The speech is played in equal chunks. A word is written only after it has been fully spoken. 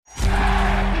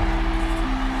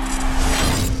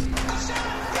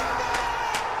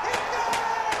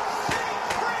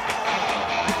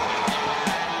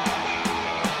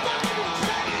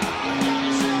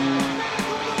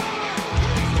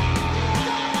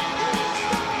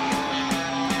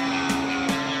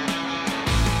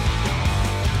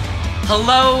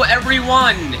Hello,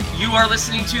 everyone. You are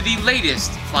listening to the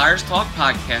latest Flyers Talk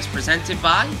podcast presented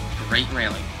by Great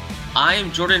Railing. I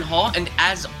am Jordan Hall, and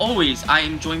as always, I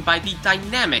am joined by the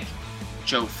dynamic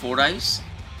Joe Fordyce.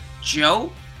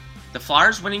 Joe, the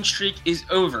Flyers winning streak is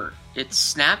over. It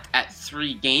snapped at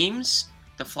 3 games.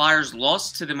 The Flyers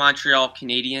lost to the Montreal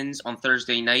Canadiens on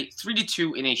Thursday night,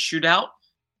 3-2 in a shootout.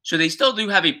 So they still do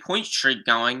have a point streak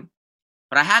going.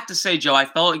 But I have to say, Joe, I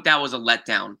felt like that was a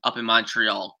letdown up in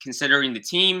Montreal, considering the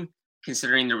team,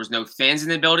 considering there was no fans in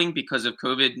the building because of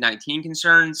COVID-19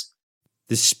 concerns.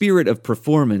 The spirit of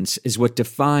performance is what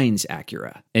defines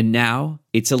Acura, and now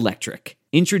it's electric.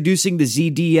 Introducing the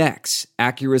ZDX,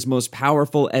 Acura's most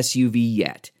powerful SUV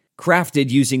yet.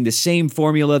 Crafted using the same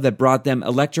formula that brought them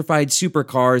electrified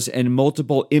supercars and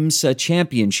multiple IMSA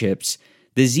championships,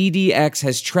 the ZDX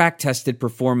has track-tested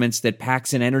performance that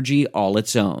packs an energy all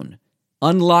its own.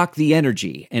 Unlock the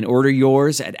energy and order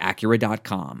yours at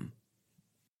Acura.com.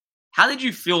 How did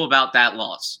you feel about that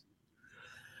loss?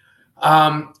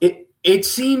 It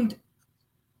seemed,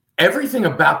 everything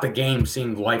about the game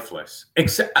seemed lifeless,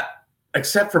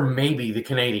 except for maybe the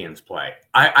Canadiens' play.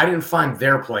 I didn't find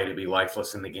their play to be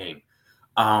lifeless in the game.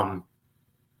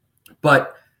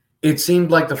 But it seemed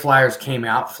like the Flyers came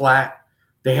out flat.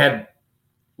 They had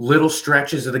little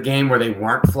stretches of the game where they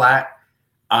weren't flat.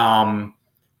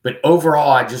 But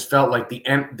overall, I just felt like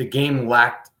the game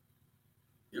lacked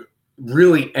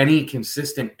really any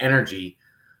consistent energy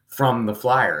from the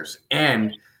Flyers.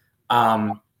 And,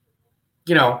 when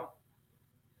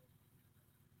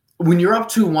you're up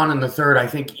 2-1 in the third, I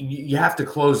think you have to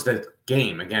close the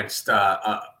game against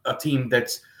a team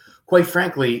that's, quite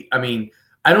frankly, I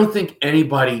don't think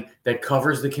anybody that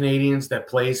covers the Canadiens, that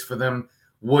plays for them,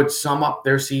 would sum up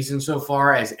their season so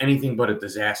far as anything but a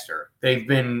disaster. They've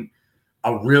been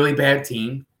a really bad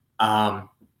team.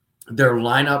 Their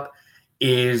lineup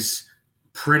is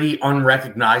pretty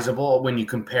unrecognizable when you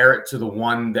compare it to the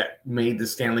one that made the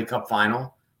Stanley Cup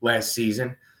final last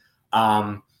season.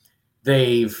 Caden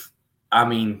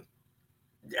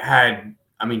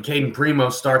Primo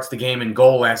starts the game in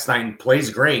goal last night and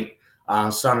plays great.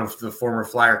 Son of the former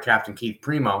Flyer captain Keith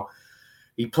Primo.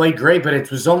 He played great, but it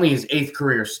was only his 8th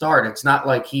career start. It's not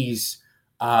like he's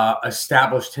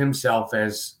established himself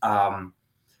as, the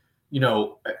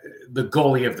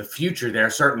goalie of the future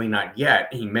there. Certainly not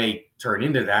yet. He may turn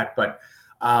into that, but,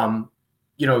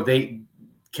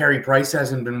 Carey Price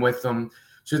hasn't been with them.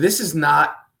 So this is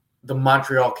not the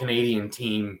Montreal Canadian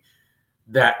team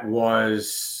that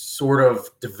was sort of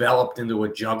developed into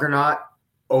a juggernaut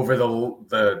over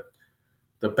the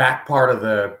back part of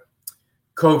the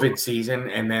COVID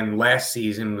season and then last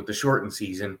season with the shortened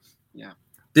season. Yeah.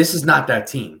 This is not that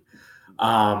team.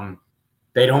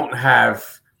 They don't have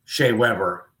Shea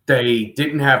Weber. They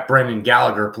didn't have Brendan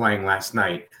Gallagher playing last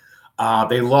night.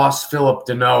 They lost Philip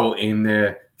Deneau in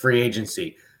the free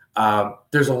agency.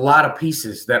 There's a lot of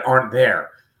pieces that aren't there.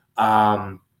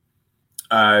 And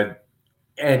the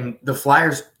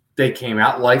Flyers, they came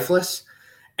out lifeless.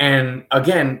 And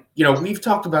again, we've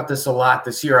talked about this a lot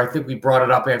this year. I think we brought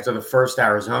it up after the first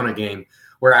Arizona game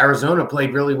where Arizona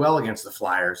played really well against the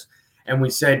Flyers. And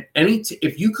we said,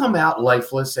 if you come out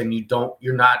lifeless and you don't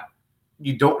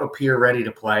appear ready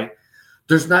to play,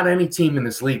 there's not any team in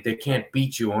this league that can't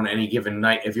beat you on any given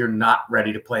night if you're not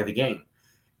ready to play the game.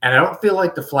 And I don't feel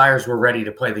like the Flyers were ready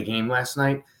to play the game last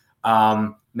night.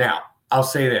 Now, I'll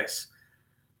say this.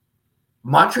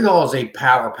 Montreal is a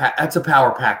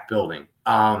power-packed building.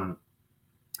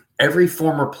 Every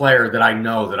former player that I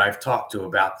know that I've talked to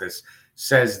about this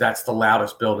says that's the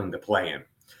loudest building to play in.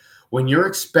 When you're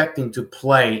expecting to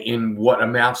play in what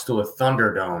amounts to a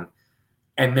Thunderdome,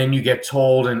 and then you get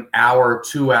told an hour,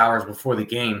 2 hours before the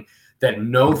game that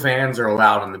no fans are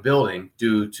allowed in the building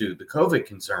due to the COVID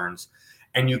concerns,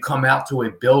 and you come out to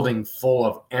a building full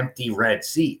of empty red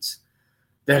seats,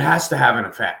 that has to have an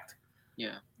effect.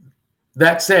 Yeah.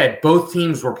 That said, both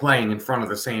teams were playing in front of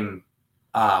the same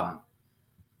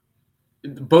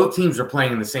both teams are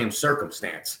playing in the same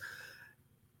circumstance.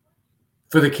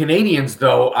 For the Canadiens,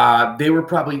 though,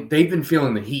 they've been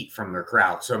feeling the heat from their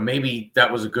crowd. So maybe that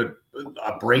was a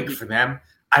break for them.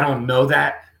 I don't know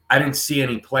that. I didn't see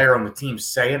any player on the team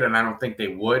say it, and I don't think they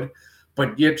would.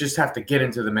 But you just have to get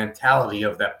into the mentality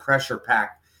of that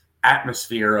pressure-packed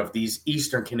atmosphere of these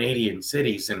Eastern Canadian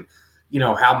cities and,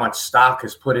 how much stock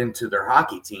is put into their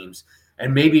hockey teams.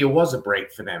 And maybe it was a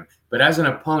break for them. But as an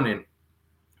opponent,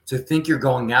 to think you're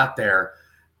going out there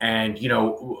and,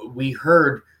 we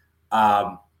heard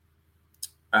Scott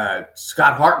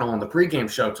Hartnell on the pregame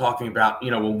show talking about,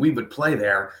 when we would play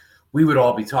there, we would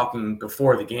all be talking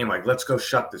before the game, like, let's go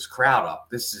shut this crowd up.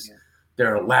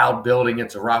 they're a loud building.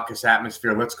 It's a raucous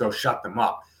atmosphere. Let's go shut them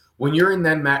up. When you're in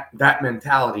that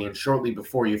mentality and shortly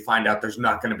before you find out there's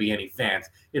not going to be any fans,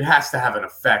 it has to have an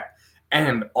effect.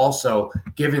 And also,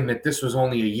 given that this was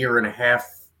only a year and a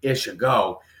half-ish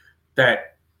ago,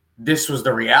 that this was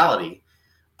the reality,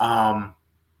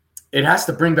 it has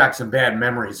to bring back some bad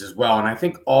memories as well. And I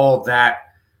think all that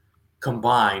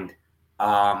combined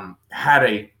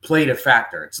played a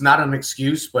factor. It's not an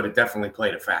excuse, but it definitely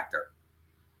played a factor.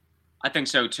 I think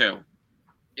so too.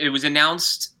 It was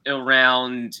announced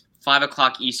around 5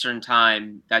 o'clock Eastern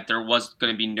time that there was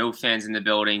going to be no fans in the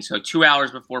building. So 2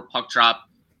 hours before puck drop,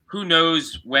 who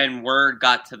knows when word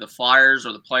got to the Flyers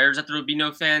or the players that there would be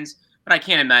no fans, but I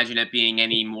can't imagine it being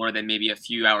any more than maybe a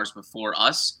few hours before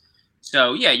us.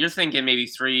 So yeah, you're thinking maybe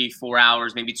 3-4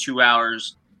 hours, maybe 2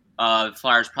 hours. The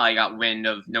Flyers probably got wind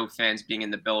of no fans being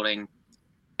in the building.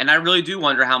 And I really do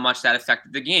wonder how much that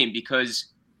affected the game,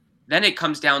 because then it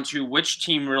comes down to which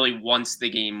team really wants the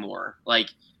game more.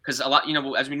 Because a lot,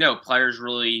 as we know, players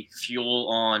really fuel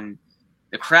on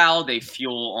the crowd. They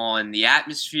fuel on the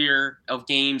atmosphere of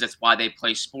games. That's why they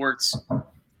play sports.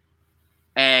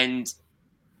 And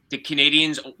the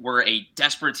Canadians were a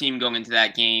desperate team going into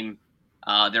that game.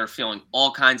 They're feeling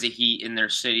all kinds of heat in their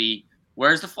city.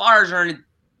 Whereas the Flyers are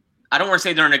I don't want to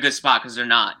say they're in a good spot, because they're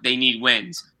not. They need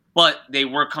wins. But they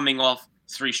were coming off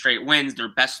 3 straight wins, their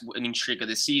best winning streak of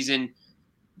the season.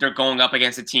 They're going up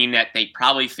against a team that they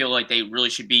probably feel like they really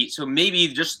should beat. So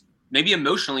maybe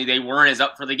emotionally they weren't as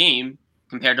up for the game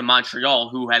compared to Montreal,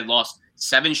 who had lost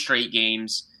 7 straight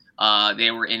games.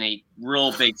 They were in a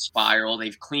real big spiral.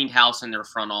 They've cleaned house in their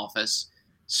front office.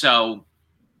 So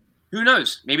who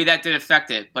knows? Maybe that did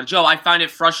affect it. But, Joe, I find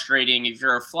it frustrating if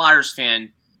you're a Flyers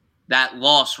fan. That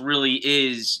loss really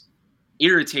is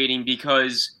irritating,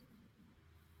 because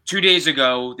 2 days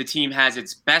ago, the team has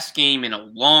its best game in a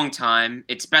long time,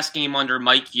 its best game under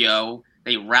Mike Yeo.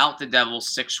 They rout the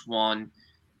Devils 6-1.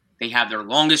 They have their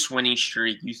longest winning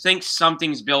streak. You think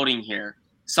something's building here.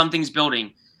 Something's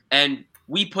building. And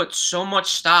we put so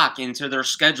much stock into their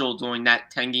schedule during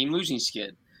that 10-game losing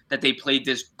skid that they played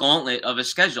this gauntlet of a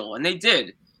schedule, and they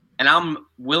did. And I'm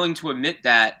willing to admit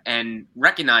that and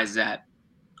recognize that.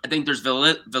 I think there's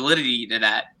validity to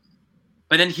that.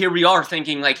 But then here we are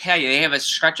thinking hey, they have a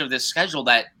stretch of this schedule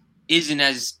that isn't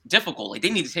as difficult. They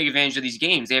need to take advantage of these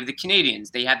games. They have the Canadians.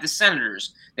 They have the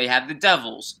Senators. They have the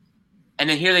Devils. And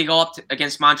then here they go up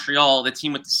against Montreal, the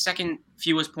team with the second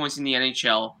fewest points in the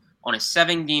NHL, on a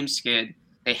 7-game skid.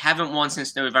 They haven't won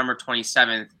since November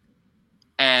 27th,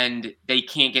 and they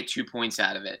can't get 2 points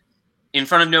out of it. In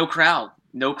front of no crowd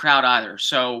either.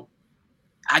 So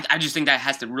I just think that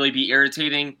has to really be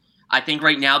irritating. I think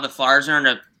right now the Flyers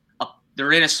are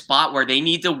they're in a spot where they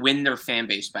need to win their fan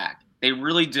base back. They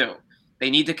really do. They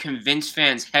need to convince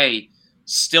fans, hey,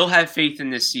 still have faith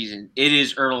in this season. It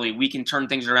is early. We can turn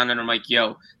things around under Mike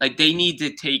Yeo. They need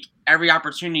to take every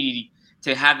opportunity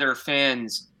to have their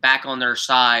fans back on their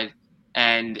side.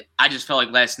 And I just felt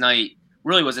like last night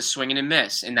really was a swing and a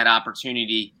miss in that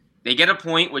opportunity. They get a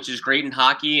point, which is great in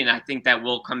hockey, and I think that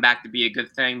will come back to be a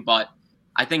good thing. But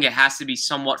I think it has to be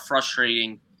somewhat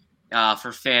frustrating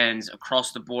for fans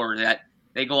across the board that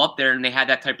they go up there and they had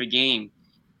that type of game.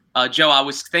 Joe, I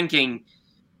was thinking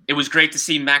it was great to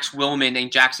see Max Willman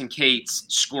and Jackson Cates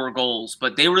score goals,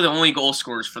 but they were the only goal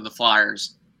scorers for the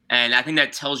Flyers. And I think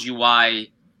that tells you why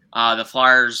the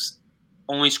Flyers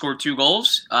only scored 2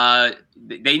 goals.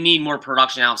 They need more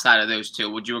production outside of those 2.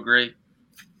 Would you agree?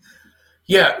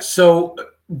 Yeah. So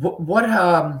what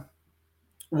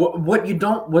they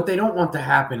don't want to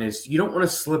happen is you don't want to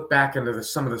slip back into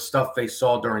some of the stuff they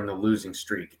saw during the losing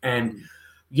streak. And,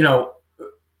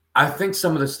 I think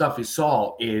some of the stuff you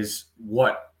saw is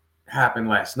what happened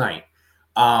last night.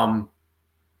 The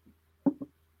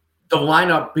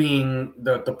lineup being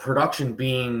the production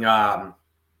being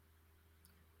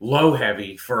low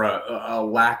heavy, for a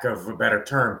lack of a better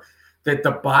term, that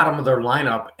the bottom of their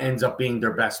lineup ends up being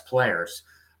their best players.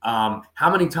 How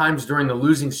many times during the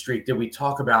losing streak did we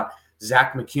talk about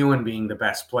Zach McEwen being the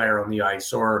best player on the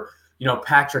ice, or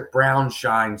Patrick Brown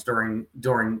shines during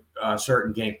a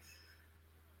certain game?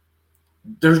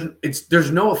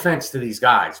 There's no offense to these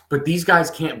guys, but these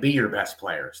guys can't be your best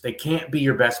players. They can't be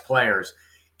your best players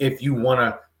if you want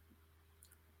to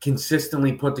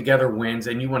consistently put together wins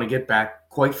and you want to get back,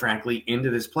 quite frankly, into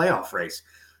this playoff race.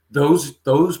 Those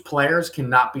players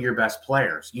cannot be your best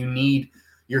players. You need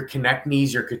your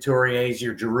Konechny's, your Couturier's,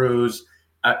 your Giroux's.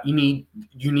 You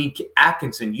need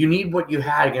Atkinson. You need what you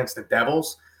had against the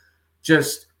Devils,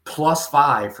 just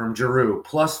 +5 from Giroux,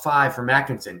 +5 from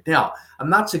Atkinson. Now, I'm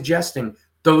not suggesting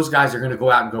those guys are going to go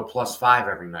out and go +5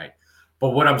 every night. But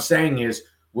what I'm saying is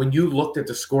when you looked at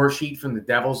the score sheet from the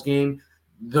Devils game,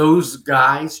 those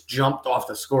guys jumped off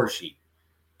the score sheet.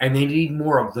 And they need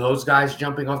more of those guys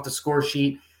jumping off the score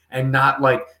sheet and not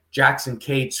like Jackson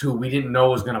Cates, who we didn't know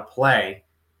was going to play,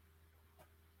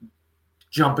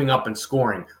 jumping up and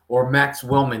scoring, or Max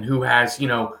Willman, who has,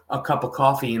 a cup of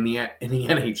coffee in the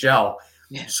NHL,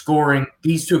 scoring,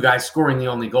 these two guys scoring the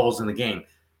only goals in the game.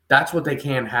 That's what they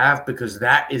can't have, because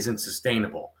that isn't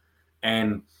sustainable.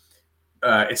 And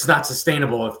it's not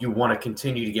sustainable if you want to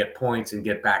continue to get points and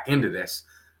get back into this.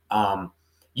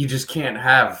 You just can't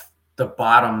have the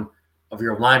bottom of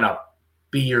your lineup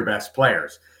be your best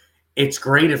players. It's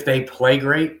great if they play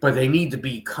great, but they need to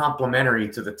be complementary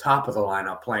to the top of the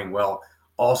lineup playing well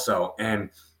also. And,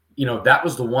 that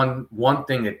was the one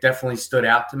thing that definitely stood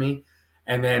out to me.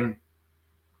 And then,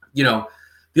 the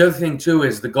other thing too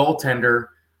is the goaltender.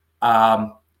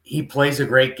 He plays a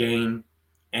great game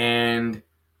and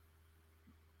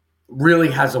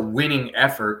really has a winning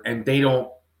effort, and they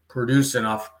don't produce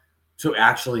enough to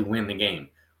actually win the game,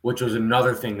 which was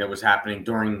another thing that was happening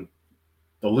during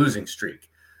the losing streak.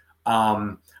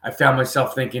 I found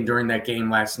myself thinking during that game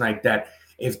last night that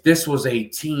if this was a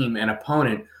team, an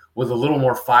opponent with a little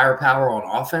more firepower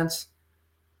on offense,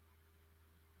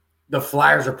 the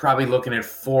Flyers are probably looking at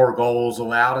 4 goals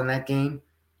allowed in that game,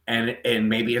 and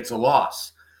maybe it's a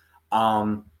loss.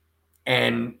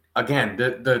 And again,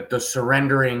 the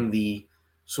surrendering, the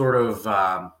sort of,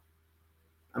 I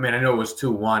know it was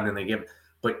 2-1 and they give,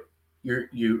 but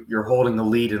you're holding the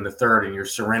lead in the third and you're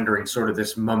surrendering sort of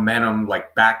this momentum,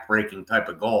 like back-breaking type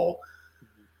of goal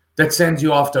that sends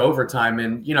you off to overtime.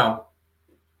 And,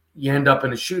 you end up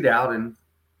in a shootout and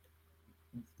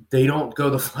they don't go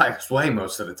the Flyers' way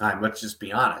most of the time. Let's just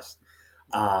be honest.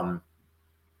 And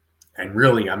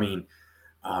really,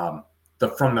 from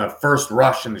the first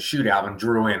rush in the shootout, when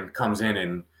Drouin comes in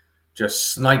and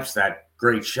just snipes that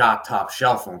great shot top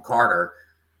shelf on Carter,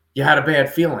 you had a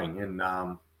bad feeling. And,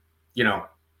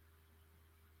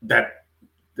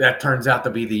 that turns out to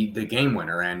be the game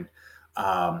winner. And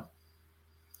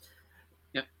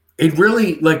it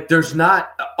really, there's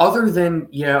not, other than,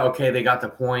 they got the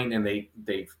point and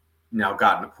they've now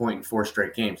gotten a point in 4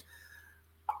 straight games.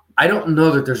 I don't know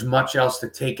that there's much else to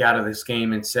take out of this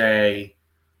game and say,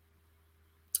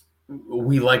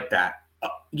 we like that.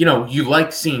 You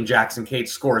like seeing Jackson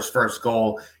Cates score his first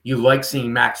goal. You like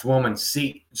seeing Max Willman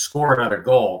score another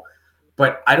goal.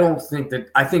 But I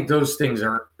think those things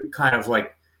are kind of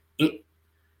like,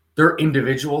 they're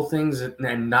individual things and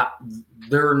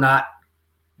they're not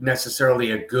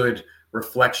necessarily a good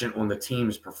reflection on the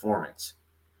team's performance.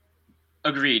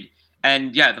 Agreed.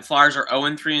 And the Flyers are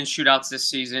 0-3 in shootouts this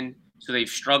season. So they've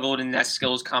struggled in that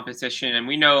skills competition, and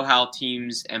we know how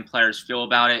teams and players feel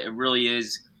about it. It really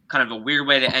is kind of a weird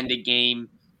way to end a game.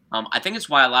 I think it's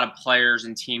why a lot of players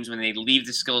and teams, when they leave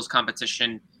the skills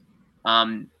competition,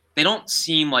 they don't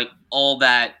seem like all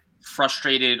that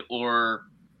frustrated or,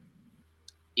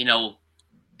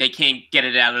 they can't get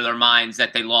it out of their minds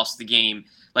that they lost the game.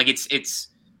 Like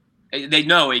they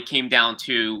know it came down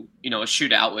to, a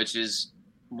shootout, which is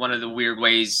one of the weird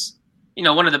ways,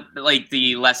 one of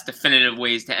the less definitive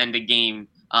ways to end a game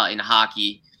in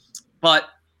hockey. But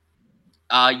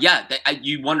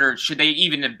you wonder, should they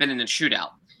even have been in the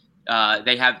shootout?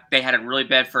 They had a really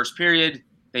bad first period.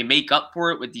 They make up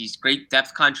for it with these great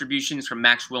depth contributions from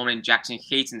Max Willman and Jackson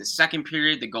Cates in the second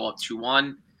period. They go up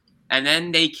 2-1, and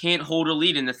then they can't hold a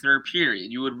lead in the third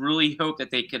period. You would really hope that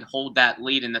they could hold that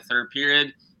lead in the third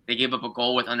period. They give up a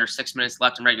goal with under 6 minutes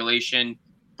left in regulation.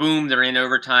 Boom, they're in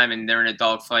overtime and they're in a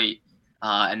dogfight.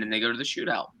 And then they go to the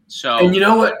shootout. So, and you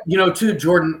know what, too,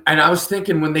 Jordan, and I was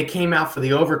thinking when they came out for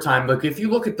the overtime, look, if you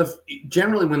look at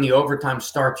generally when the overtime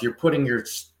starts, you're putting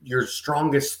your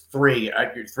strongest 3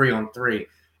 at your 3-on-3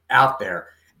 out there.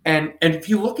 And if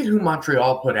you look at who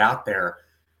Montreal put out there,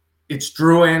 it's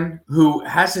Drouin, who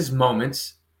has his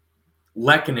moments,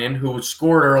 Lehkonen, who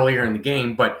scored earlier in the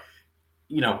game, but,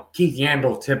 Keith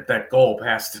Yandle tipped that goal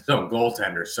past his own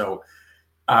goaltender. So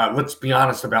let's be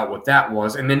honest about what that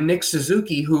was. And then Nick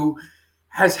Suzuki, who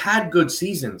has had good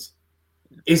seasons,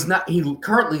 he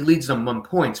currently leads them on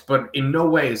points, but in no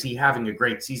way is he having a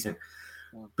great season.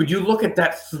 But you look at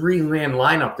that 3-man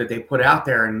lineup that they put out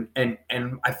there, and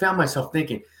I found myself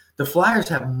thinking, the Flyers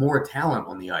have more talent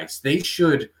on the ice. They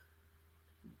should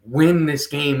win this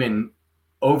game in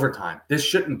overtime. This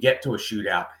shouldn't get to a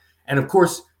shootout. And of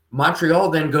course, Montreal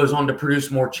then goes on to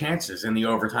produce more chances in the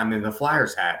overtime than the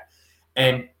Flyers had.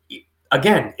 And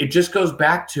again, it just goes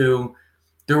back to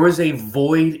there was a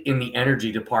void in the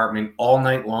energy department all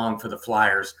night long for the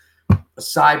Flyers,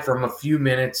 aside from a few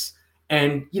minutes.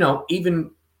 And,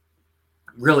 even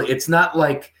really, it's not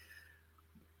like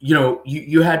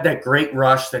you had that great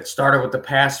rush that started with the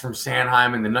pass from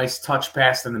Sanheim and the nice touch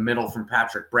pass in the middle from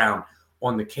Patrick Brown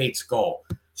on the Cates goal.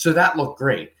 So that looked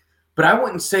great. But I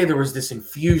wouldn't say there was this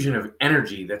infusion of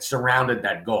energy that surrounded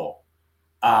that goal.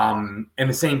 And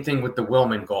the same thing with the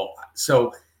Willman goal.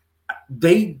 So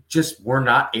they just were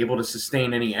not able to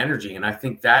sustain any energy. And I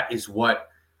think that is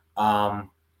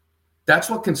that's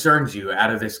what concerns you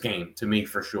out of this game, to me,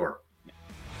 for sure.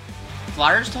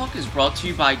 Flyers Talk is brought to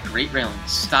you by Great Railing.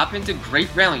 Stop into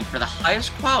Great Railing for the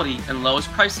highest quality and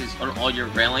lowest prices on all your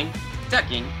railing,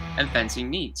 decking, and fencing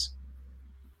needs.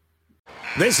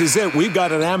 This is it. We've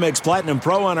got an Amex Platinum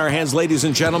Pro on our hands, ladies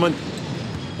and gentlemen.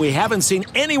 We haven't seen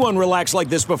anyone relax like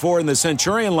this before in the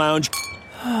Centurion Lounge.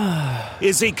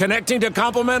 Is he connecting to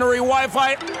complimentary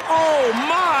Wi-Fi? Oh,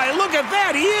 my. Look at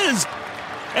that. He is.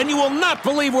 And you will not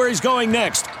believe where he's going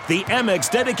next. The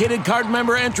Amex dedicated card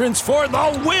member entrance for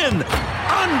the win.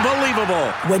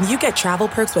 Unbelievable. When you get travel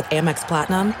perks with Amex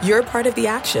Platinum, you're part of the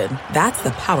action. That's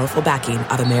the powerful backing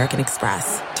of American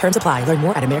Express. Terms apply. Learn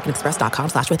more at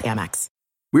americanexpress.com/withAmex.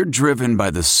 We're driven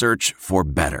by the search for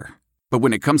better. But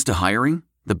when it comes to hiring,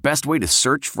 the best way to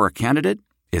search for a candidate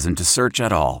isn't to search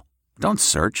at all. Don't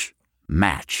search.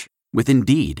 Match with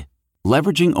Indeed.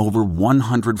 Leveraging over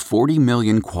 140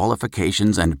 million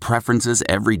qualifications and preferences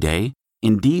every day,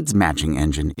 Indeed's matching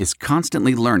engine is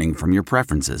constantly learning from your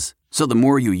preferences. So the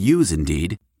more you use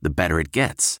Indeed, the better it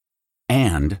gets.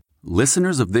 And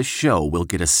listeners of this show will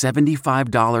get a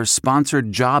 $75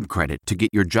 sponsored job credit to get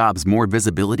your jobs more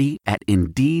visibility at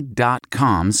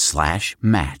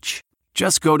Indeed.com/match.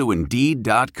 Just go to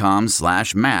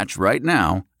Indeed.com/match right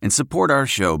now and support our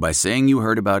show by saying you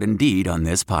heard about Indeed on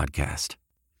this podcast.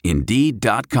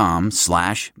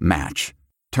 Indeed.com/match.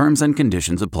 Terms and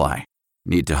conditions apply.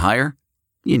 Need to hire?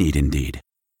 You need Indeed.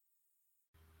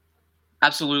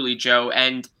 Absolutely, Joe.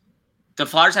 And the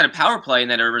Flyers had a power play in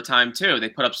that overtime, too. They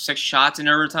put up 6 shots in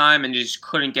overtime and just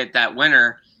couldn't get that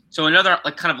winner. So another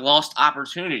kind of lost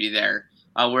opportunity there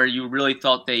where you really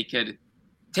thought they could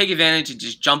take advantage and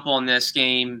just jump on this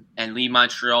game and lead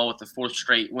Montreal with the 4th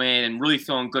straight win and really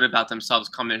feeling good about themselves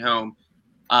coming home.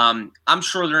 I'm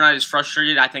sure they're not as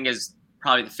frustrated, I think, as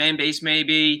probably the fan base may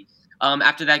be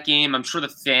after that game. I'm sure the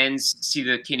fans see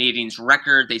the Canadiens'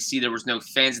 record. They see there was no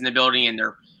fans in the building, and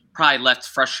they're probably left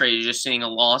frustrated just seeing a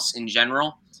loss in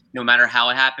general, no matter how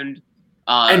it happened.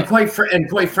 And quite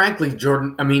frankly,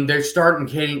 Jordan, I mean, they're starting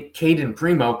Caden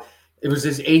Primo. It was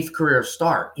his 8th career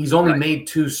start. He's only made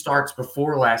 2 starts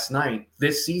before last night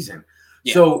this season.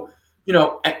 Yeah. So,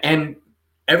 and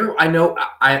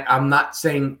I'm not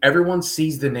saying everyone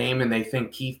sees the name and they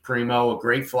think Keith Primo, a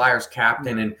great Flyers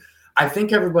captain, and I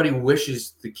think everybody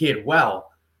wishes the kid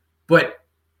well, but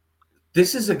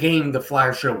this is a game the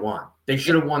Flyers should have won. They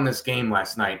should have won this game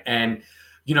last night. And,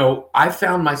 I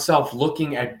found myself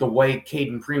looking at the way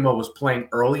Caden Primo was playing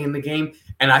early in the game,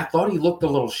 and I thought he looked a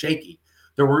little shaky.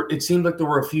 It seemed like there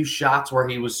were a few shots where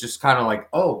he was just kind of like,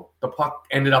 oh, the puck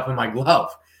ended up in my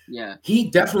glove. Yeah.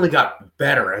 He definitely got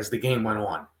better as the game went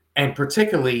on. And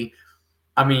particularly,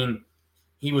 I mean,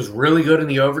 he was really good in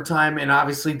the overtime, and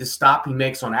obviously the stop he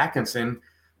makes on Atkinson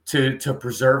to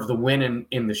preserve the win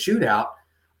in the shootout.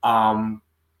 And,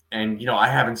 I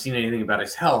haven't seen anything about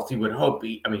his health. He would hope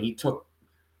he took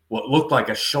what looked like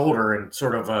a shoulder and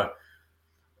sort of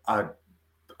a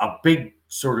big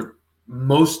sort of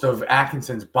most of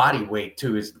Atkinson's body weight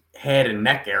to his head and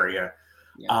neck area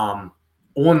on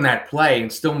that play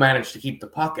and still managed to keep the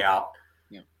puck out.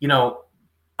 Yeah.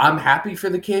 I'm happy for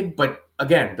the kid, but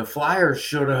again, the Flyers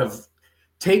should have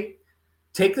take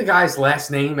the guy's last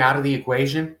name out of the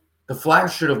equation. The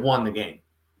Flyers should have won the game.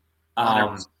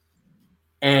 And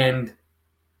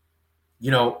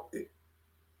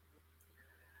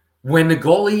when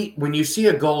you see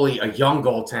a goalie, a young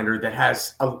goaltender that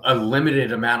has a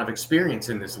limited amount of experience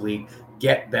in this league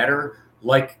get better,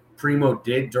 like Primo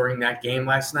did during that game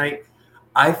last night,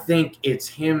 I think it's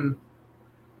him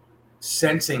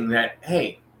sensing that,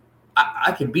 hey,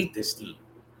 I can beat this team.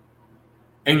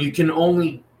 And you can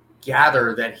only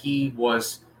gather that he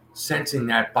was sensing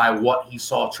that by what he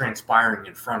saw transpiring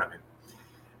in front of him.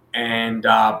 And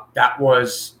that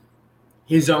was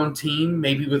his own team,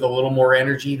 maybe with a little more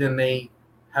energy than they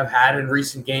have had in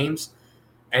recent games.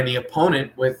 And the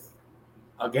opponent with,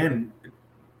 again,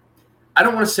 I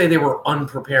don't want to say they were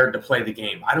unprepared to play the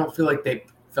game. I don't feel like they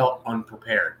felt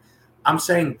unprepared. I'm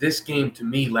saying this game to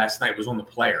me last night was on the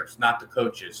players, not the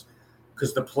coaches,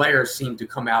 because the players seemed to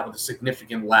come out with a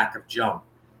significant lack of jump.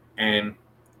 And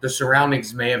the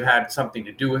surroundings may have had something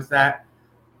to do with that.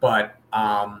 But,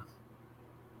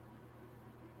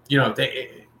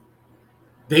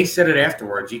 they said it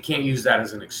afterwards. You can't use that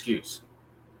as an excuse.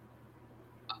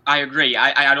 I agree.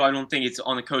 I don't think it's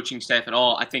on the coaching staff at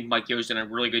all. I think Mike Yo's done a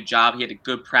really good job. He had a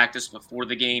good practice before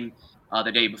the game,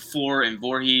 the day before in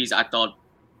Voorhees. I thought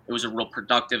it was a real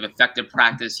productive, effective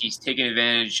practice. He's taken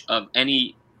advantage of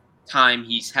any time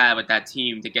he's had with that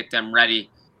team to get them ready.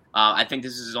 I think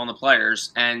this is on the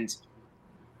players. And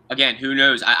again, who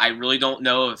knows? I really don't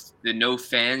know if the no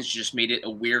fans just made it a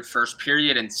weird first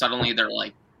period and suddenly they're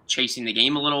like chasing the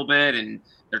game a little bit and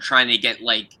they're trying to get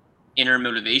like inner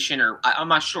motivation, or I'm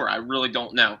not sure. I really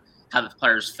don't know how the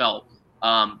players felt.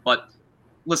 But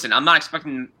listen, I'm not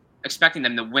expecting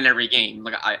them to win every game.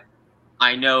 Like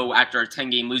I know after a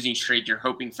 10-game losing streak, you're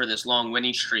hoping for this long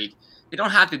winning streak. They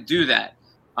don't have to do that.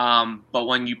 But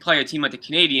when you play a team like the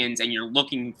Canadiens and you're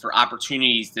looking for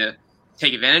opportunities to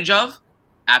take advantage of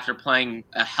after playing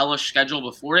a hellish schedule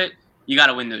before it, you got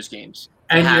to win those games.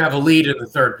 And you have a lead in the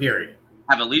third period.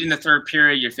 Have a lead in the third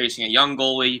period. You're facing a young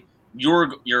goalie.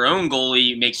 Your own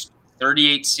goalie makes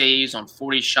 38 saves on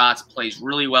 40 shots, plays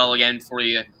really well again for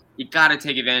you. You got to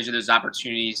take advantage of those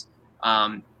opportunities.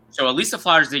 So at least the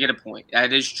Flyers did get a point.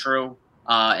 That is true,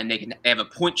 and they have a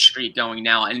point streak going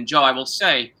now. And Joe, I will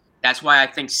say that's why I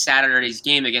think Saturday's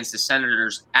game against the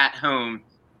Senators at home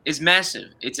is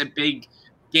massive. It's a big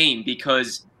game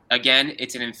because again,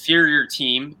 it's an inferior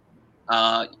team.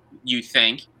 You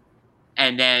think,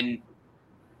 and then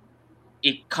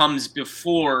it comes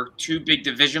before two big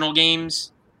divisional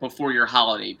games before your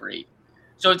holiday break.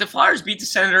 So if the Flyers beat the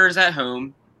Senators at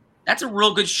home, that's a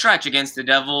real good stretch against the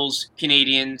Devils,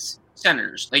 Canadiens,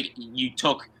 Senators. Like you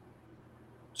took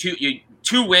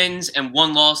two wins and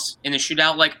one loss in the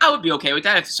shootout. Like I would be okay with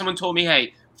that if someone told me,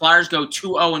 "Hey, Flyers go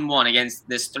 2-0-1 against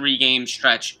this 3-game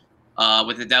stretch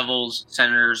with the Devils,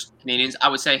 Senators, Canadiens." I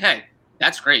would say, "Hey,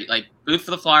 that's great. Like good for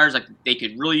the Flyers. Like they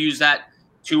could really use that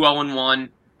 2-0-1."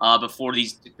 Before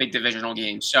these big divisional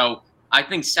games. So I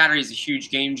think Saturday is a huge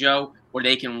game, Joe, where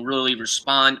they can really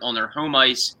respond on their home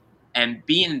ice and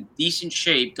be in decent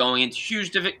shape going into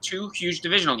two huge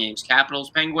divisional games, Capitals,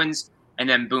 Penguins, and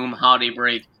then boom, holiday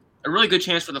break. A really good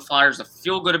chance for the Flyers to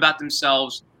feel good about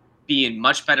themselves, be in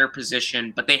much better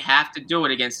position, but they have to do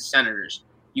it against the Senators.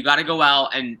 You got to go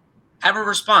out and have a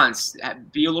response,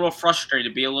 be a little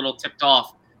frustrated, be a little tipped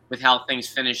off with how things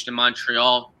finished in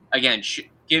Montreal. Again,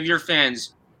 give your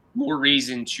fans more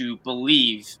reason to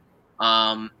believe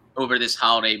over this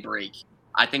holiday break.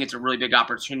 I think it's a really big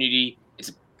opportunity. It's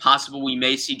possible we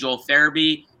may see Joel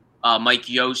Farabee. Mike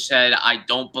Yeo said, I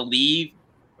don't believe.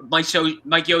 Mike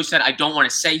Yeo said, I don't want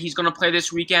to say he's going to play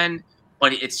this weekend,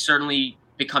 but it's certainly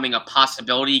becoming a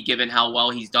possibility given how well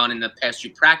he's done in the past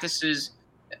few practices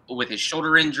with his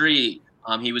shoulder injury.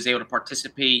 He was able to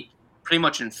participate pretty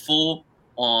much in full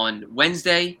on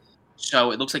Wednesday.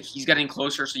 So it looks like he's getting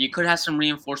closer. So you could have some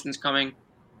reinforcements coming.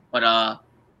 But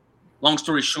long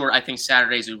story short, I think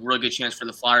Saturday is a really good chance for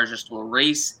the Flyers just to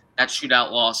erase that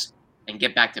shootout loss and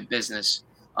get back to business.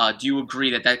 Do you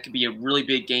agree that could be a really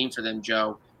big game for them,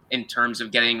 Joe, in terms of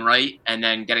getting right and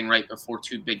then getting right before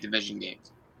two big division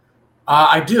games?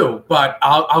 I do, but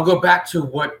I'll go back to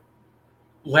what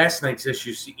last night's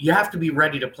issues. You have to be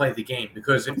ready to play the game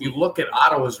because if you look at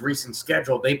Ottawa's recent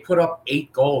schedule, they put up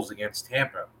 8 goals against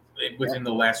Tampa within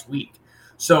the last week.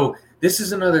 So this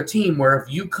is another team where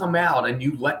if you come out and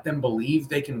you let them believe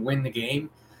they can win the game,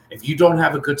 if you don't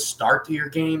have a good start to your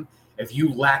game, if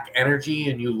you lack energy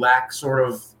and you lack sort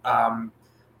of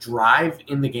drive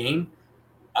in the game,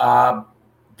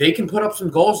 they can put up some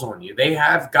goals on you. They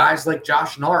have guys like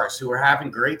Josh Norris who are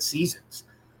having great seasons.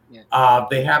 Yeah.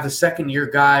 They have the second-year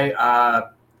guy,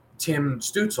 Tim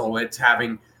Stützle, it's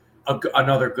having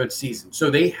another good season.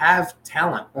 So they have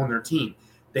talent on their team.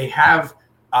 They have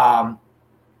Brady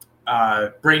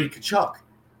Tkachuk,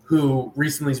 who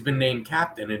recently has been named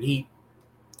captain, and he,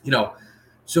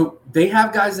 so they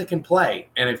have guys that can play.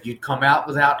 And if you come out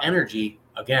without energy,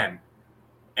 again,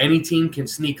 any team can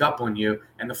sneak up on you,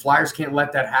 and the Flyers can't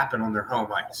let that happen on their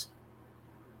home ice.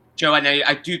 Joe,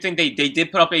 I do think they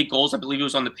did put up 8 goals. I believe it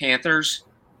was on the Panthers.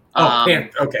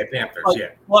 Panthers, yeah.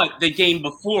 But the game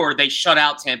before, they shut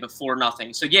out Tampa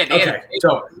 4-0. So, yeah, they had a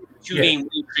 2-game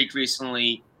winning streak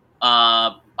recently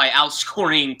by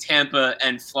outscoring Tampa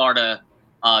and Florida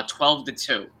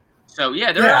 12-2. So,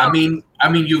 yeah. I mean,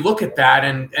 you look at that,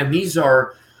 and these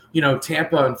are,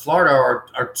 Tampa and Florida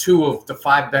are 2 of the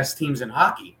 5 best teams in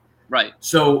hockey. Right.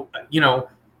 So,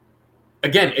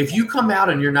 again, if you come out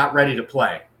and you're not ready to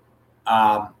play,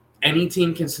 any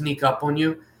team can sneak up on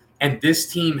you. And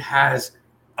this team has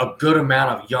a good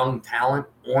amount of young talent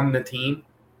on the team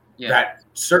that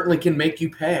certainly can make you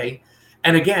pay.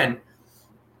 And again,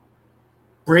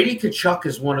 Brady Tkachuk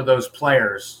is one of those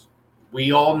players.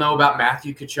 We all know about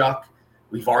Matthew Tkachuk.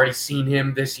 We've already seen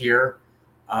him this year.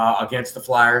 against the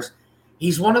Flyers.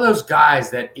 He's one of those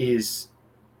guys that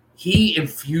he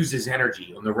infuses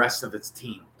energy on the rest of its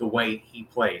team the way he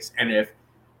plays. And if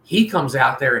he comes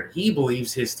out there and he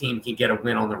believes his team can get a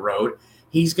win on the road,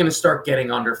 he's going to start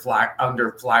getting under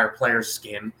Flyer players'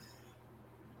 skin.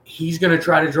 He's going to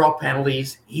try to draw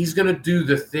penalties. He's going to do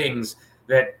the things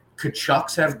that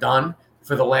Kachucks have done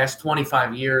for the last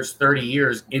 25 years, 30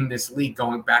 years in this league,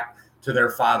 going back to their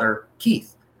father,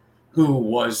 Keith, who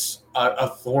was a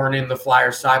thorn in the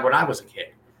Flyers' side when I was a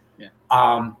kid. Yeah.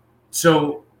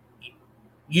 So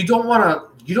you don't want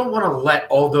to let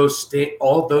all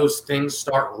those things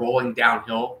start rolling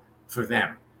downhill for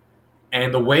them.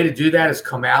 And the way to do that is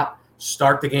come out,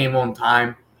 start the game on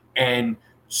time, and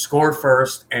score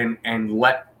first, and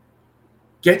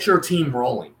get your team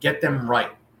rolling, get them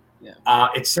right. Yeah.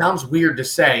 It sounds weird to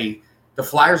say the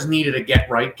Flyers needed a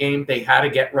get-right game. They had a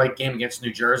get-right game against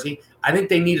New Jersey. I think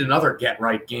they need another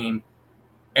get-right game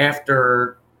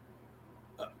after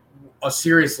a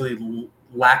seriously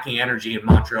lacking energy in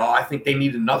Montreal. I think they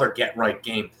need another get-right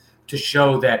game to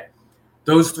show that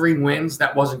those 3 wins,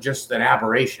 that wasn't just an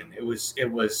aberration. It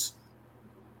was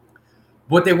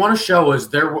what they want to show is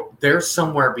they're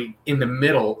somewhere in the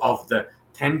middle of the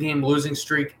 10-game losing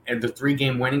streak and the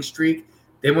 3-game winning streak.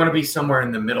 They want to be somewhere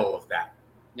in the middle of that.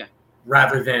 Yeah.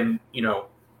 Rather than,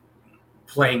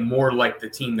 playing more like the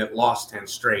team that lost 10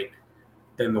 straight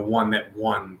than the one that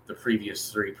won the previous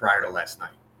 3 prior to last night.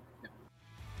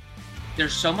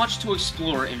 There's so much to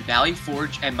explore in Valley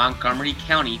Forge and Montgomery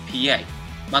County, PA.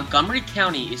 Montgomery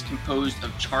County is composed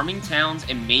of charming towns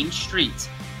and main streets,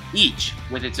 each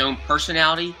with its own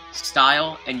personality,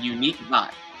 style, and unique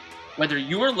vibe. Whether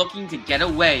you are looking to get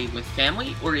away with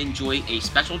family or enjoy a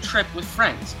special trip with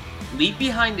friends, leave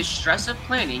behind the stress of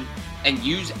planning and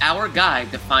use our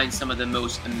guide to find some of the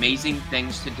most amazing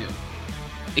things to do.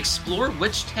 Explore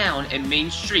which town and main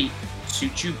street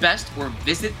suit you best or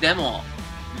visit them all.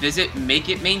 Visit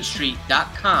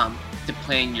makeitmainstreet.com to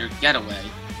plan your getaway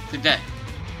today.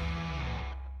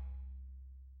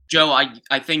 Joe,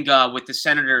 I think with the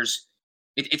Senators,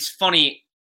 it's funny.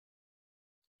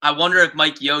 I wonder if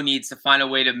Mike Yeo needs to find a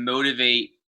way to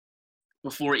motivate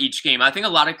before each game. I think a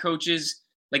lot of coaches,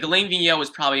 like Alain Vigneault was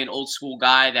probably an old school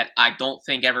guy that I don't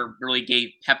think ever really gave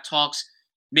pep talks.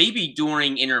 Maybe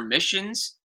during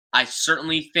intermissions. I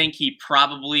certainly think he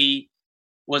probably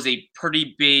was a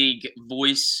pretty big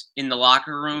voice in the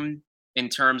locker room in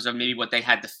terms of maybe what they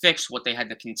had to fix, what they had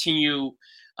to continue,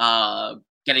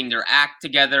 getting their act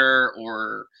together,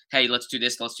 or, hey, let's do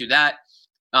this, let's do that.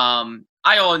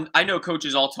 I know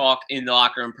coaches all talk in the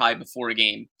locker room probably before a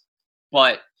game,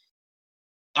 but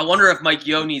I wonder if Mike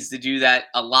Yeo needs to do that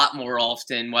a lot more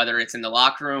often, whether it's in the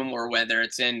locker room or whether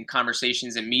it's in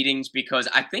conversations and meetings, because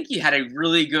I think he had a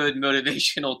really good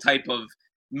motivational type of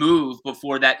move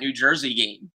before that New Jersey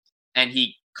game. And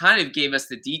he kind of gave us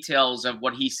the details of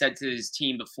what he said to his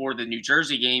team before the New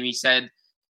Jersey game. He said,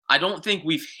 I don't think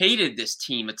we've hated this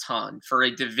team a ton for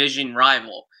a division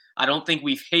rival. I don't think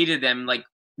we've hated them like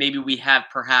maybe we have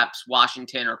perhaps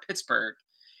Washington or Pittsburgh.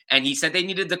 And he said they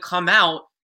needed to come out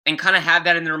and kind of have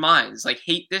that in their minds, like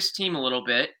hate this team a little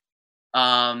bit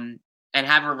and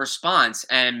have a response.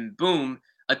 And boom,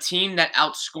 a team that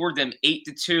outscored them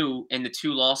 8-2 in the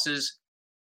 2 losses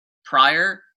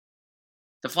prior,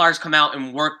 the Flyers come out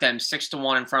and work them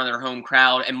 6-1 in front of their home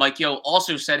crowd. And Mike Yeo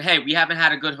also said, hey, we haven't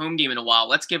had a good home game in a while.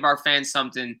 Let's give our fans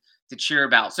something to cheer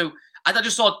about. So I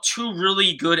just saw 2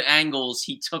 really good angles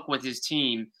he took with his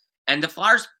team, and the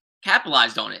Flyers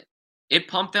capitalized on it. It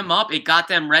pumped them up. It got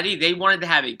them ready. They wanted to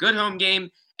have a good home game,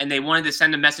 and they wanted to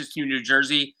send a message to New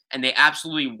Jersey, and they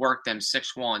absolutely worked them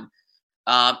 6-1.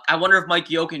 I wonder if Mike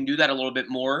Yeo can do that a little bit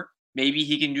more. Maybe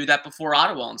he can do that before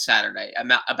Ottawa on Saturday,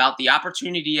 about the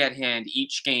opportunity at hand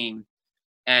each game.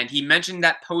 And he mentioned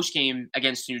that post-game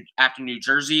after New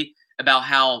Jersey about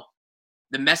how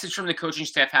the message from the coaching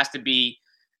staff has to be,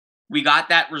 we got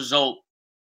that result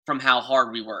from how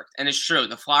hard we worked. And it's true.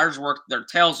 The Flyers worked their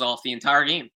tails off the entire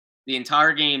game. The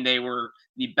entire game, they were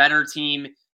the better team.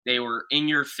 They were in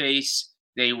your face.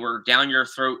 They were down your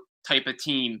throat type of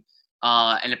team.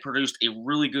 And it produced a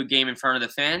really good game in front of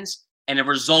the fans, and a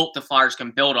result the Flyers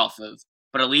can build off of.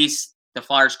 But at least the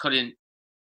Flyers couldn't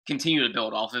continue to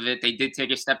build off of it. They did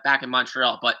take a step back in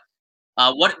Montreal. But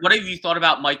what have you thought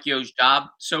about Mike Yeo's job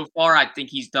so far? I think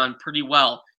he's done pretty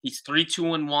well. He's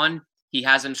 3-2-1. He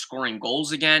has him scoring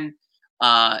goals again.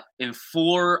 In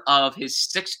 4 of his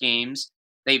 6 games,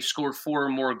 they've scored 4 or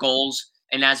more goals.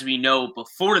 And as we know,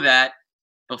 before that,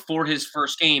 before his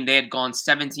first game, they had gone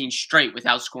 17 straight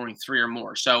without scoring 3 or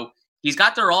more. So he's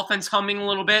got their offense humming a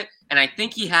little bit, and I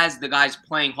think he has the guys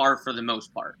playing hard for the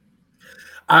most part.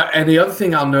 And the other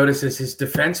thing I'll notice is his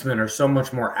defensemen are so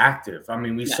much more active. I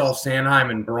mean, we Yes. saw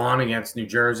Sanheim and Braun against New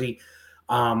Jersey.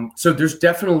 So there's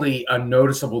definitely a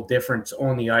noticeable difference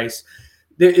on the ice.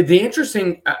 The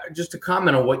interesting, just to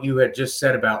comment on what you had just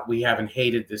said about we haven't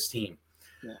hated this team.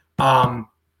 Yeah.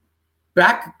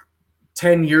 Back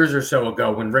 10 years or so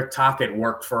ago when Rick Tocchet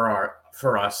worked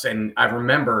for us, and I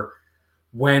remember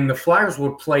when the Flyers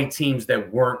would play teams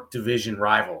that weren't division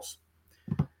rivals,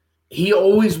 he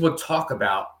always would talk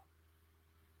about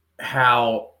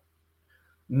how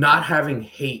not having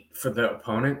hate for the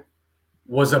opponent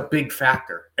was a big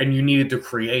factor, and you needed to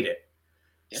create it.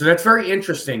 Yeah. So that's very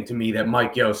interesting to me that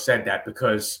Mike Yeo said that,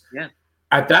 because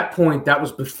at that point, that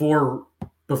was before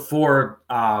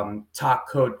Toc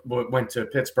coach went to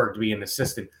Pittsburgh to be an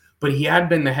assistant, but he had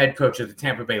been the head coach of the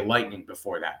Tampa Bay Lightning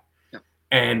before that. Yeah.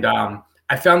 And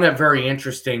I found that very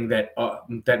interesting that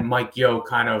Mike Yeo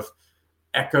kind of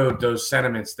echoed those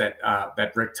sentiments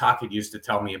that Rick Tocchet used to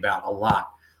tell me about a lot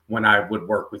when I would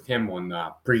work with him on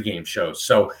pregame shows.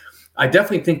 So I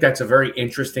definitely think that's a very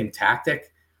interesting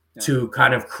tactic to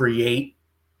kind of create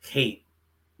hate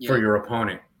for your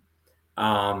opponent.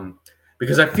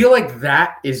 Because I feel like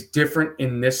that is different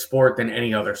in this sport than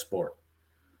any other sport.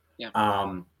 Yeah.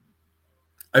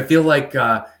 I feel like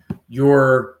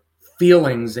your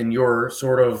feelings and your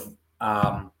sort of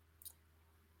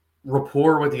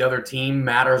rapport with the other team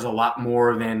matters a lot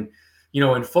more than,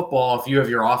 in football, if you have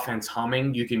your offense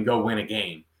humming, you can go win a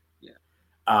game.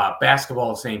 Yeah. Basketball,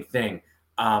 the same thing.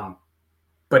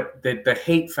 But the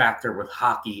hate factor with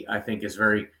hockey, I think, is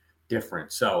very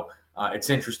different. So it's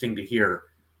interesting to hear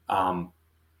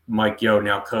Mike Yeo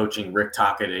now coaching, Rick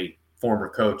Tocchet, a former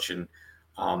coach and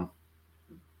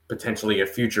potentially a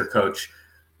future coach,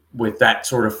 with that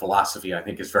sort of philosophy. I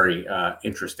think is very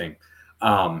interesting.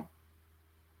 I'm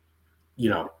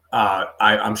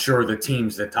sure the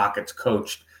teams that Tocchet's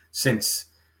coached since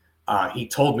he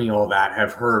told me all that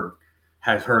has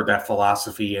heard that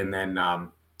philosophy. And then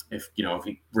if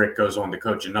Rick goes on to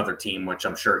coach another team, which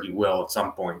I'm sure he will at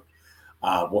some point,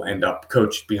 will end up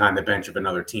coached behind the bench of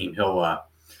another team, he'll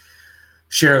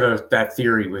share that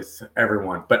theory with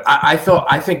everyone. But I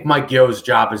think Mike Yeo's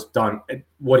job is done.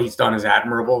 What he's done is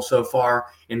admirable so far,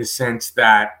 in the sense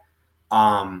that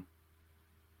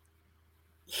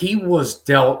he was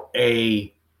dealt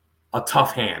a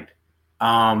tough hand.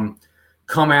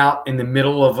 Come out in the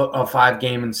middle of a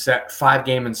 5-game and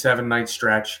 7-night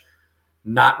stretch,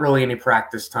 not really any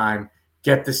practice time,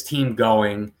 get this team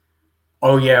going.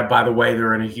 Oh yeah, by the way,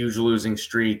 they're in a huge losing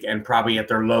streak and probably at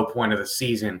their low point of the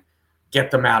season.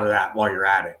 Get them out of that while you're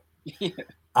at it.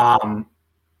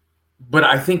 But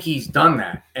I think he's done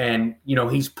that. And,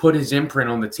 he's put his imprint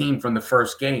on the team from the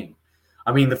first game.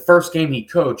 I mean, the first game he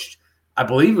coached, I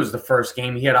believe it was the first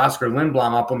game, he had Oscar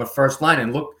Lindblom up on the first line.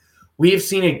 And look, we have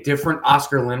seen a different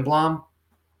Oscar Lindblom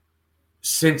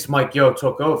since Mike Yeo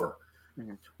took over.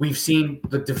 Mm-hmm. We've seen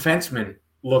the defensemen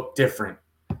look different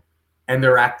and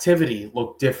their activity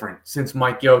look different since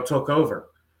Mike Yeo took over.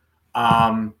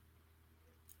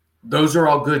 Those are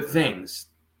all good things.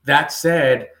 That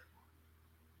said,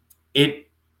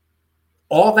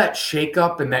 all that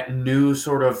shakeup and that new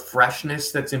sort of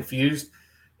freshness that's infused,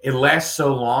 it lasts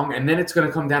so long, and then it's going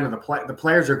to come down to the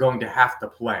players are going to have to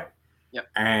play. Yep.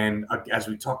 And as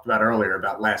we talked about earlier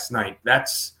about last night, that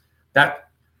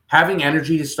having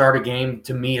energy to start a game,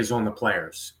 to me, is on the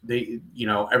players.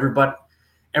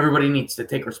 Everybody needs to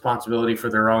take responsibility for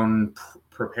their own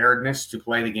preparedness to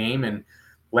play the game. And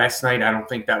last night, I don't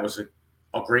think that was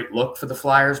a great look for the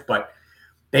Flyers, but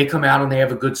they come out and they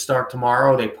have a good start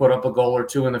tomorrow. They put up a goal or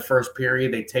two in the first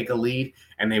period. They take a lead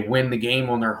and they win the game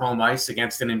on their home ice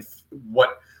against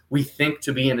what we think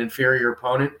to be an inferior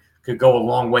opponent. Could go a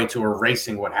long way to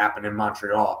erasing what happened in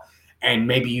Montreal. And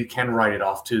maybe you can write it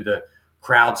off to the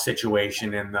crowd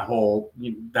situation and that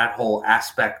whole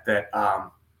aspect that,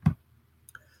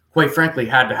 quite frankly,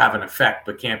 had to have an effect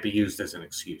but can't be used as an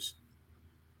excuse.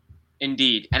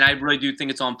 Indeed. And I really do think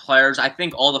it's on players. I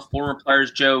think all the former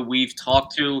players, Joe, we've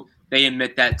talked to, they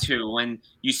admit that too. When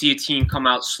you see a team come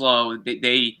out slow,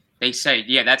 they say,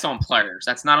 yeah, that's on players.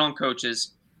 That's not on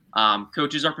coaches.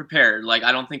 Coaches are prepared. Like,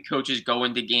 I don't think coaches go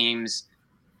into games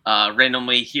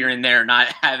randomly here and there not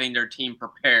having their team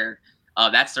prepared.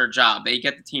 That's their job. They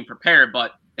get the team prepared,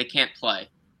 but they can't play.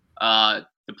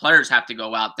 The players have to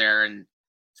go out there and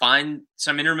find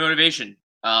some inner motivation.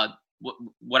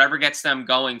 Whatever gets them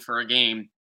going for a game,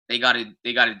 they got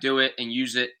to do it and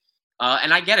use it.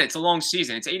 And I get it. It's a long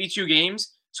season. It's 82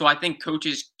 games. So I think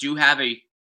coaches do have a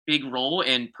big role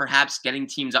in perhaps getting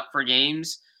teams up for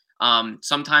games.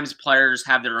 Sometimes players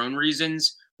have their own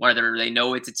reasons, whether they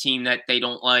know it's a team that they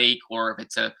don't like or if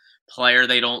it's a player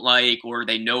they don't like, or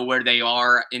they know where they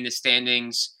are in the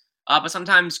standings. But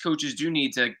sometimes coaches do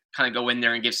need to kind of go in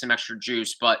there and give some extra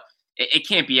juice, but it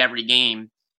can't be every game.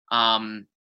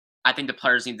 I think the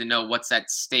players need to know what's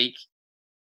at stake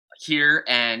here,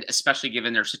 and especially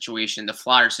given their situation, the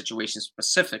Flyers situation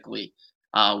specifically,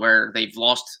 where they've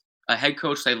lost a head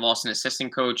coach, they've lost an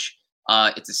assistant coach.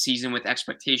 It's a season with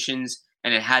expectations,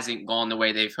 and it hasn't gone the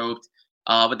way they've hoped.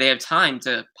 But they have time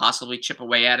to possibly chip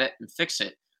away at it and fix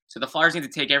it. So the Flyers need to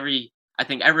take every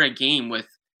game with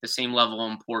the same level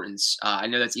of importance. I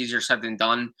know that's easier said than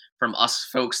done from us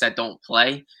folks that don't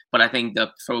play, but I think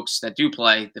the folks that do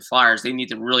play, the Flyers, they need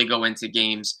to really go into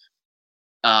games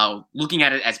looking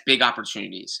at it as big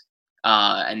opportunities.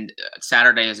 And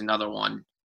Saturday is another one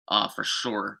for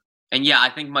sure. And yeah, I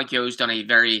think Mike Yo's done a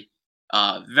very,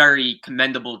 very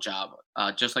commendable job.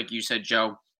 Just like you said,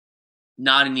 Joe,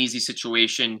 not an easy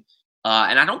situation.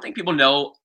 And I don't think people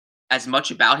know as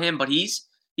much about him, but he's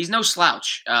no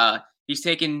slouch. He's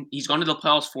gone to the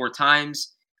playoffs 4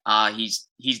 times.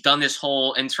 He's done this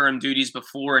whole interim duties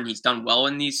before, and he's done well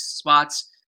in these spots.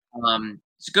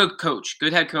 He's a good coach,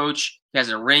 good head coach. He has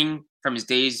a ring from his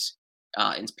days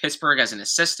in Pittsburgh as an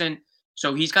assistant.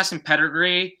 So he's got some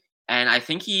pedigree, and I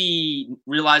think he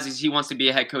realizes he wants to be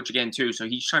a head coach again too. So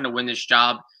he's trying to win this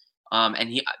job. And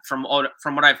he, from what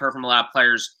I've heard from a lot of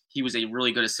players, he was a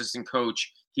really good assistant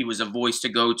coach. He was a voice to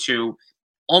go to.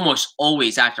 Almost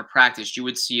always after practice, you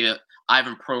would see a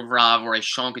Ivan Provorov or a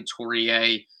Sean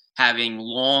Couturier having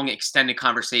long, extended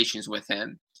conversations with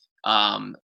him.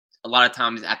 A lot of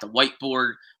times at the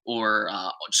whiteboard or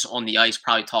just on the ice,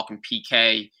 probably talking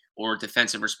PK or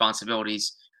defensive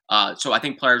responsibilities. So I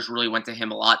think players really went to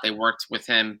him a lot. They worked with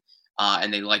him,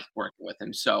 and they liked working with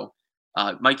him. So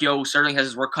Mike Yeo certainly has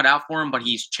his work cut out for him, but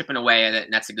he's chipping away at it,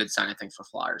 and that's a good sign, I think, for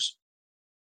Flyers.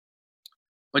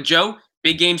 But Joe,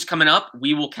 big games coming up.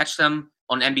 We will catch them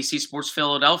on NBC Sports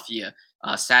Philadelphia.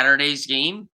 Saturday's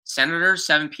game, Senators,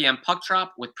 7 p.m. puck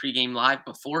drop with pregame live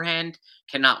beforehand.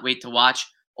 Cannot wait to watch.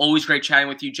 Always great chatting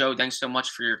with you, Joe. Thanks so much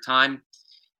for your time.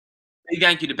 Big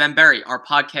thank you to Ben Berry, our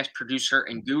podcast producer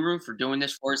and guru, for doing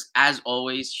this for us. As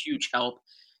always, huge help.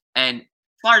 And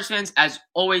Flyers fans, as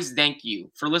always, thank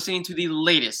you for listening to the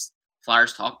latest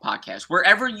Flyers Talk podcast.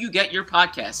 Wherever you get your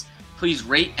podcasts, please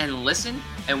rate and listen,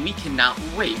 and we cannot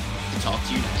wait to talk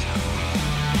to you next time.